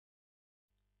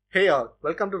Hey all,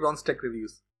 welcome to Ron's Tech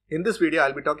Reviews. In this video,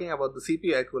 I'll be talking about the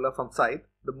CPU air cooler from Scythe,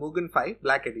 the Mugen5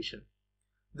 Black Edition.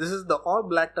 This is the all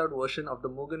blacked out version of the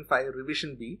Mugen5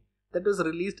 Revision B that was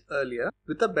released earlier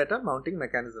with a better mounting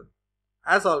mechanism.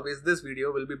 As always, this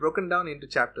video will be broken down into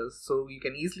chapters so you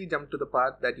can easily jump to the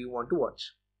part that you want to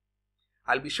watch.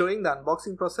 I'll be showing the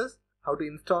unboxing process, how to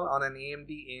install on an AMD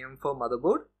AM4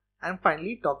 motherboard, and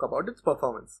finally talk about its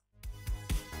performance.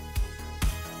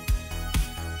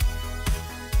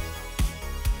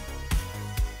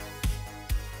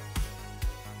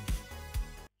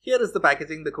 Here is the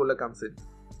packaging the cooler comes in.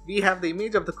 We have the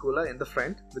image of the cooler in the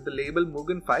front with the label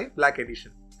Mugen5 Black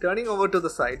Edition. Turning over to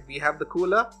the side, we have the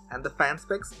cooler and the fan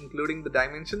specs including the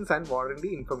dimensions and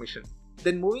warranty information.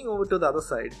 Then moving over to the other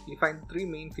side, we find three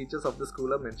main features of this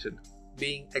cooler mentioned,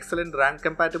 being excellent RAM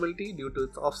compatibility due to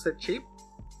its offset shape,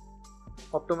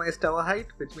 optimized tower height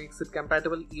which makes it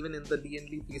compatible even in the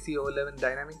DNL PC011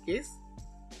 dynamic case,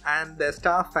 and the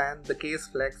star fan, the Case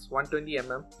Flex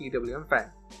 120mm PWM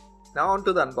fan. Now on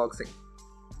to the unboxing.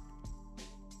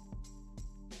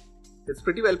 It's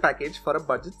pretty well packaged for a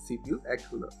budget CPU air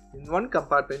cooler. In one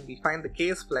compartment we find the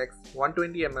Case Flex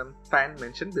 120mm fan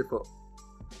mentioned before.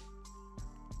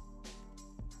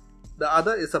 The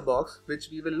other is a box which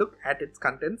we will look at its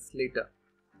contents later.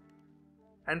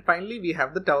 And finally we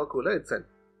have the tower cooler itself.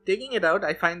 Taking it out,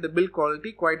 I find the build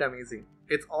quality quite amazing.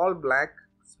 It's all black,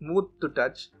 smooth to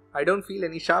touch. I don't feel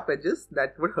any sharp edges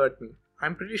that would hurt me.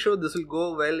 I'm pretty sure this will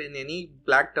go well in any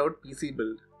blacked out PC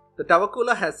build. The tower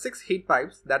cooler has 6 heat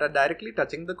pipes that are directly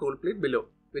touching the cold plate below,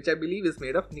 which I believe is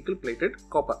made of nickel plated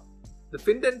copper. The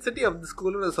fin density of this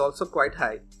cooler is also quite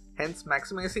high, hence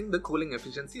maximizing the cooling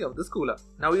efficiency of this cooler.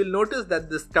 Now you'll notice that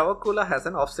this tower cooler has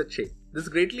an offset shape. This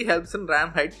greatly helps in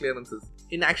RAM height clearances.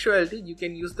 In actuality, you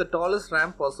can use the tallest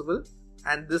RAM possible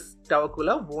and this tower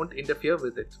cooler won't interfere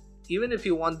with it. Even if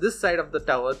you want this side of the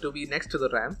tower to be next to the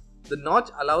RAM, the notch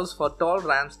allows for tall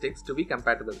RAM sticks to be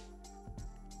compatible.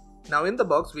 Now in the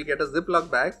box we get a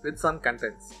Ziploc bag with some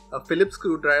contents, a Phillips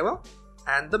screwdriver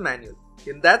and the manual.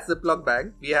 In that Ziploc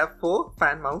bag we have 4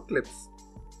 fan mount clips.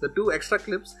 The 2 extra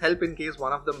clips help in case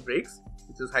one of them breaks,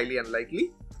 which is highly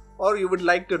unlikely, or you would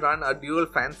like to run a dual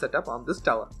fan setup on this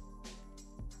tower.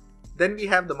 Then we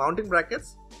have the mounting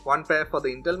brackets, one pair for the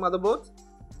Intel motherboards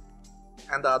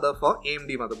and the other for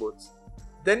AMD motherboards.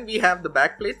 Then we have the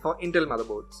backplate for Intel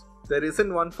motherboards. There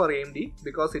isn't one for AMD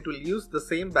because it will use the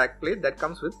same backplate that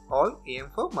comes with all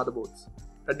AM4 motherboards.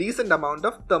 A decent amount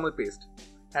of thermal paste.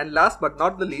 And last but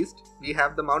not the least, we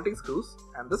have the mounting screws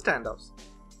and the standoffs.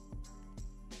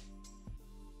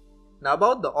 Now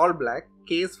about the all black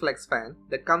Case Flex fan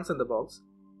that comes in the box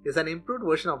is an improved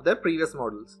version of their previous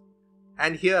models.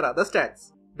 And here are the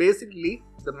stats. Basically,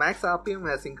 the max RPM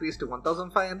has increased to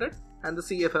 1500 and the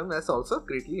CFM has also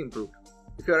greatly improved.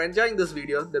 If you are enjoying this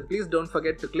video, then please don't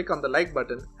forget to click on the like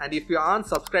button, and if you aren't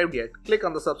subscribed yet, click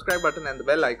on the subscribe button and the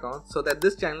bell icon so that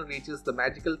this channel reaches the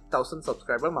magical 1000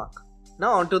 subscriber mark.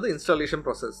 Now on to the installation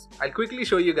process. I'll quickly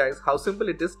show you guys how simple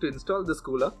it is to install this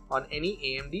cooler on any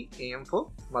AMD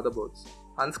AM4 motherboards.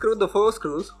 Unscrew the 4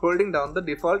 screws holding down the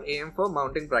default AM4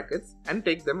 mounting brackets and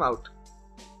take them out.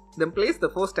 Then place the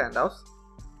 4 standoffs.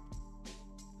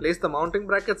 Place the mounting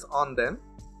brackets on them.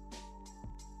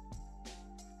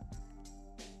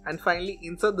 And finally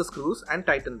insert the screws and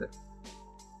tighten them.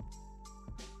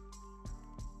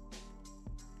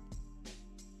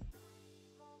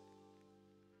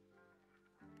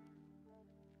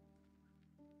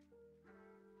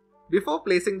 Before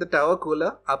placing the tower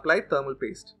cooler, apply thermal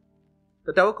paste.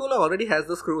 The tower cooler already has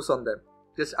the screws on them.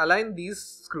 Just align these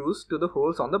screws to the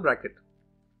holes on the bracket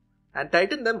and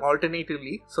tighten them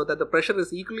alternatively so that the pressure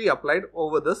is equally applied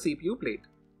over the CPU plate.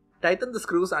 Tighten the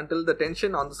screws until the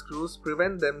tension on the screws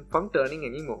prevent them from turning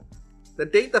anymore. Then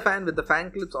take the fan with the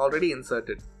fan clips already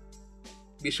inserted.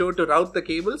 Be sure to route the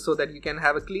cable so that you can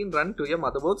have a clean run to your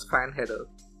motherboard's fan header.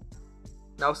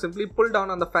 Now simply pull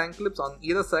down on the fan clips on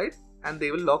either side and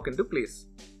they will lock into place.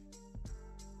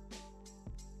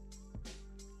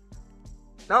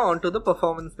 Now on to the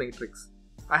performance matrix.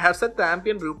 I have set the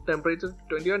ambient room temperature to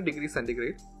 21 degrees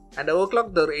centigrade and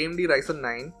overclocked the AMD Ryzen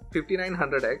 9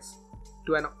 5900X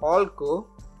to an all-core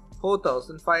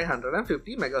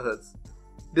 4550 MHz.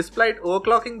 Despite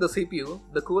overclocking the CPU,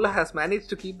 the cooler has managed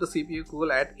to keep the CPU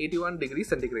cool at 81 degrees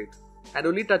centigrade and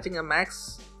only touching a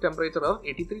max temperature of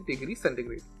 83 degrees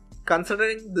centigrade.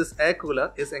 Considering this air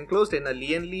cooler is enclosed in a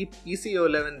DNL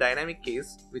PC011 dynamic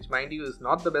case, which mind you is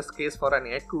not the best case for an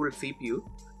air-cooled CPU,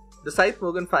 the Scythe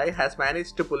Mugen5 has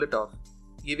managed to pull it off,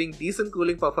 giving decent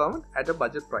cooling performance at a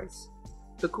budget price.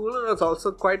 The cooler was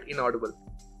also quite inaudible.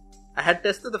 I had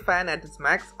tested the fan at its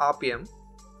max RPM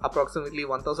approximately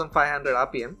 1500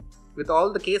 RPM, with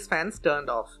all the case fans turned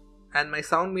off, and my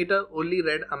sound meter only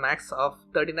read a max of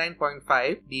 39.5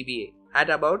 dBA at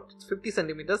about 50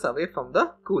 centimeters away from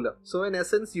the cooler. So in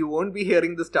essence, you won't be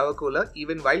hearing this tower cooler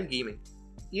even while gaming.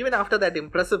 Even after that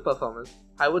impressive performance,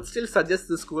 I would still suggest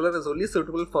this cooler is only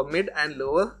suitable for mid and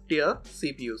lower tier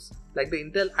CPUs, like the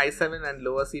Intel i7 and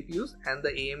lower CPUs and the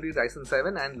AMD Ryzen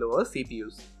 7 and lower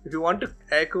CPUs. If you want to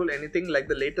air cool anything like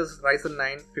the latest Ryzen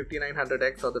 9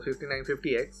 5900X or the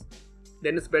 5950X,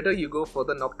 then it's better you go for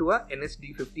the Noctua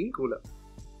NHD15 cooler.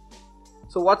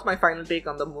 So what's my final take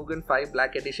on the Mugen5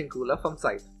 Black Edition cooler from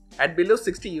Scythe? At below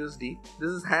 60 USD, this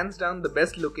is hands down the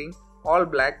best looking all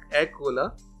black air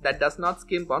cooler that does not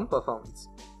skimp on performance.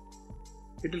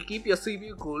 It will keep your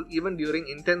CPU cool even during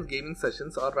intense gaming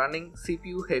sessions or running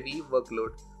CPU heavy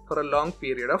workload for a long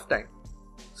period of time.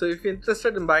 So if you're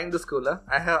interested in buying this cooler,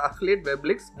 I have affiliate web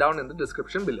links down in the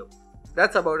description below.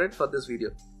 That's about it for this video.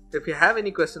 If you have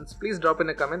any questions, please drop in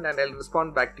a comment and I'll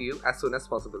respond back to you as soon as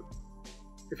possible.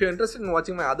 If you're interested in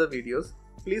watching my other videos,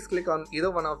 please click on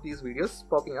either one of these videos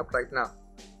popping up right now.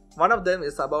 One of them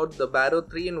is about the Barrow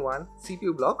 3-in-1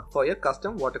 CPU block for your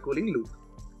custom water cooling loop.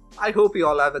 I hope you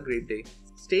all have a great day.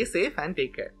 Stay safe and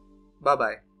take care. Bye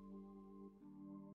bye.